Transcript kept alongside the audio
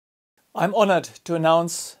I'm honored to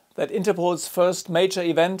announce that Interpol's first major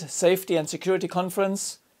event, Safety and Security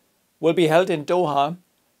Conference, will be held in Doha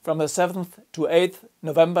from the 7th to 8th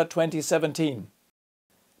November 2017.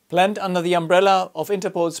 Planned under the umbrella of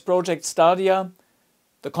Interpol's Project Stadia,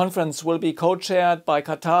 the conference will be co-chaired by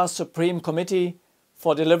Qatar's Supreme Committee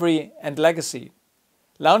for Delivery and Legacy.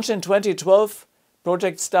 Launched in 2012,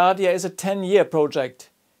 Project Stadia is a 10-year project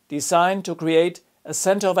designed to create a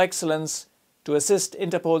center of excellence to assist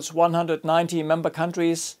Interpol's 190 member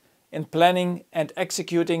countries in planning and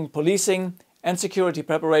executing policing and security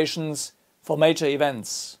preparations for major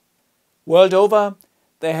events. World over,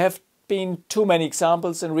 there have been too many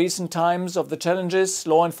examples in recent times of the challenges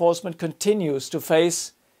law enforcement continues to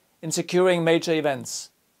face in securing major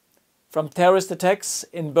events. From terrorist attacks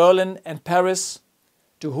in Berlin and Paris,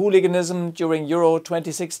 to hooliganism during Euro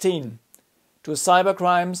 2016, to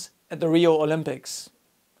cybercrimes at the Rio Olympics.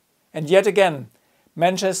 And yet again,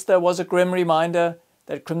 Manchester was a grim reminder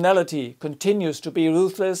that criminality continues to be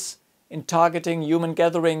ruthless in targeting human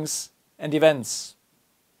gatherings and events.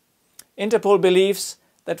 Interpol believes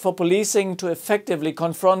that for policing to effectively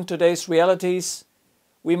confront today's realities,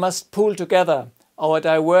 we must pool together our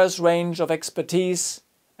diverse range of expertise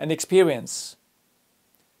and experience.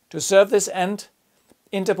 To serve this end,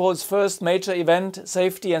 Interpol's first major event,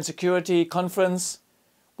 Safety and Security Conference,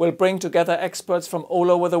 will bring together experts from all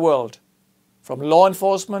over the world, from law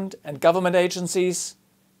enforcement and government agencies,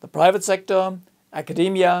 the private sector,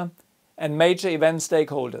 academia, and major event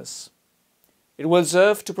stakeholders. It will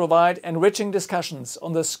serve to provide enriching discussions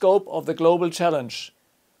on the scope of the global challenge,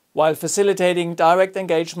 while facilitating direct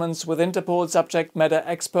engagements with Interpol subject matter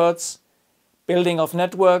experts, building of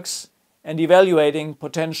networks, and evaluating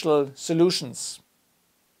potential solutions.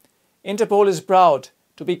 Interpol is proud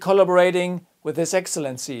to be collaborating with His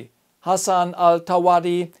Excellency Hassan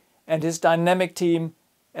Al-Tawadi and his dynamic team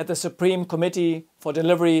at the Supreme Committee for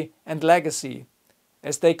Delivery and Legacy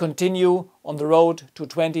as they continue on the road to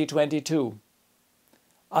 2022.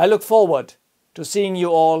 I look forward to seeing you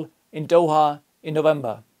all in Doha in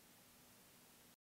November.